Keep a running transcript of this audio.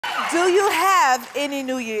Do you have any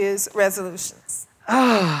New Year's resolutions?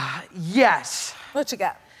 Yes. What you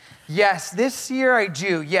got? Yes, this year I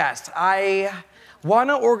do, yes. I want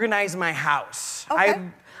to organize my house. Okay.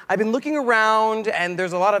 I've been looking around and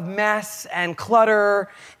there's a lot of mess and clutter,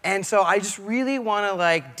 and so I just really want to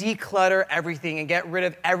like declutter everything and get rid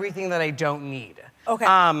of everything that I don't need.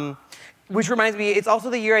 Okay. Which reminds me, it's also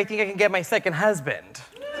the year I think I can get my second husband.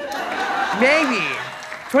 Maybe.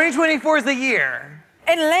 2024 is the year.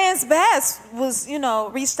 And Lance Bass was,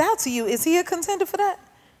 reached out to you. Is he a contender for that?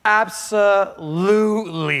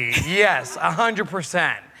 Absolutely, yes,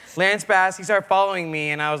 100%. Lance Bass, he started following me,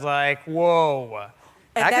 and I was like, whoa,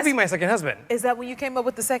 that could be my second husband. Is that when you came up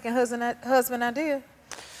with the second husband idea?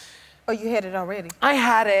 Or you had it already? I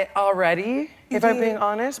had it already, if I'm being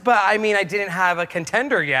honest, but I mean, I didn't have a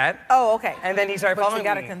contender yet. Oh, okay. And then he started following me.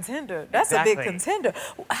 But you got a contender. That's a big contender.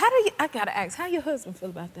 I gotta ask, how your husband feel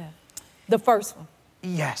about that? The first one?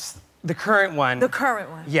 Yes, the current one. The current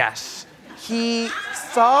one? Yes. He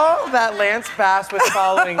saw that Lance Bass was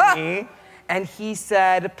following me, and he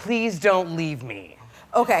said, please don't leave me.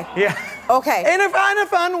 Okay. Yeah. Okay. In a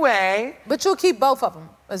fun way. But you'll keep both of them,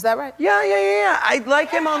 is that right? Yeah. I'd like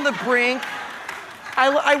him on the brink.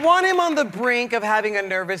 I want him on the brink of having a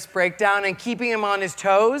nervous breakdown and keeping him on his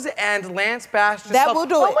toes, and Lance Bass just That will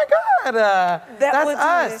do it. Oh my God, that's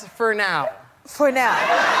us for now. For now.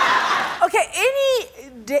 Okay, any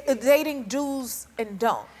dating do's and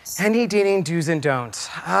don'ts? Any dating do's and don'ts?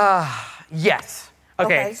 Yes.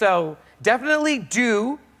 Okay, so definitely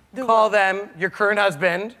do call them your current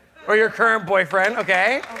husband or your current boyfriend,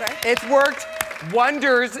 okay? Okay. It's worked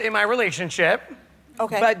wonders in my relationship.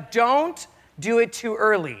 Okay. But don't do it too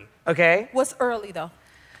early, okay? What's early, though?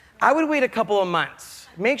 I would wait a couple of months.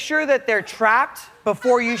 Make sure that they're trapped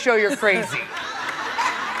before you show you're crazy.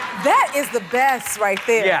 That is the best right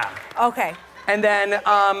there. Yeah. Okay. And then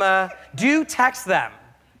do text them.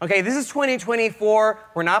 Okay, this is 2024.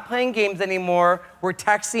 We're not playing games anymore. We're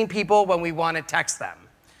texting people when we want to text them.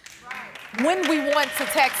 When we want to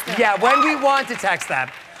text them. Yeah, when we want to text them.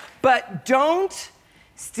 But don't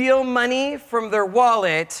steal money from their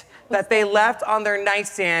wallet that they left on their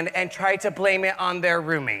nightstand and try to blame it on their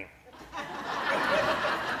roommate.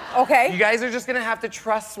 Okay. You guys are just gonna have to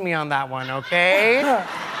trust me on that one, okay?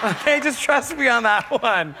 Okay, just trust me on that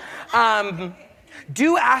one.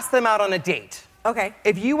 Do ask them out on a date. Okay.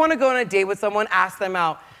 If you wanna go on a date with someone, ask them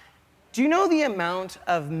out. Do you know the amount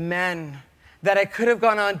of men that I could have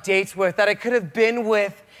gone on dates with, that I could have been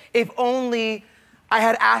with if only I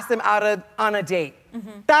had asked them out on a date?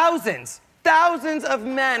 Thousands of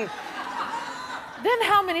men. Then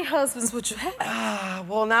how many husbands would you have?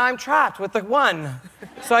 Well, now I'm trapped with the one.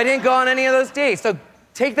 So I didn't go on any of those dates. So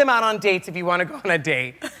take them out on dates if you want to go on a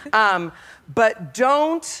date. But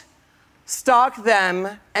don't stalk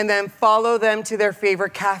them and then follow them to their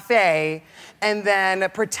favorite cafe and then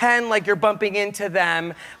pretend like you're bumping into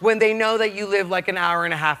them when they know that you live like an hour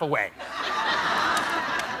and a half away.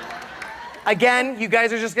 Again, you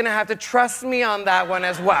guys are just gonna have to trust me on that one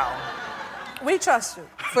as well. We trust you,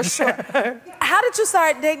 for sure. How did you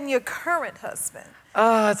start dating your current husband?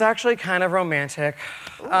 It's actually kind of romantic.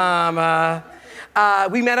 We met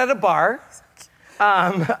at a bar.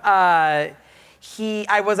 I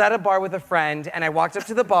was at a bar with a friend, and I walked up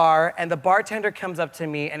to the bar, and the bartender comes up to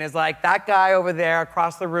me and is like, that guy over there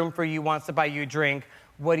across the room for you wants to buy you a drink.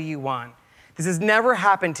 What do you want? This has never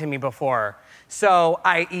happened to me before. So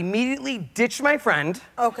I immediately ditched my friend.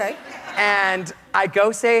 Okay. And I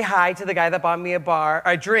go say hi to the guy that bought me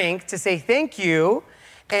a drink to say thank you.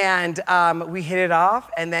 And we hit it off,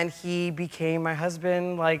 and then he became my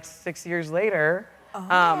husband like 6 years later.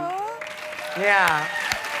 Yeah.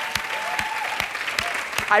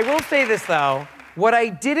 I will say this though, what I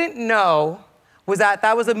didn't know was that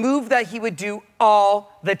that was a move that he would do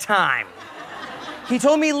all the time. He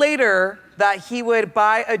told me later that he would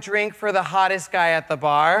buy a drink for the hottest guy at the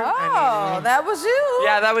bar. Oh, that was you.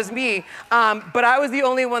 Yeah, that was me. But I was the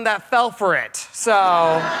only one that fell for it. So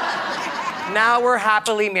now we're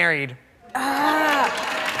happily married.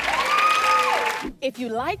 If you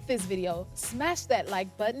like this video, smash that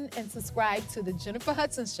like button and subscribe to the Jennifer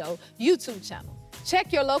Hudson Show YouTube channel.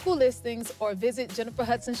 Check your local listings or visit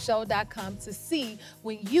jenniferhudsonshow.com to see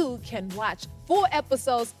when you can watch full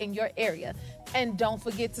episodes in your area. And don't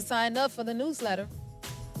forget to sign up for the newsletter.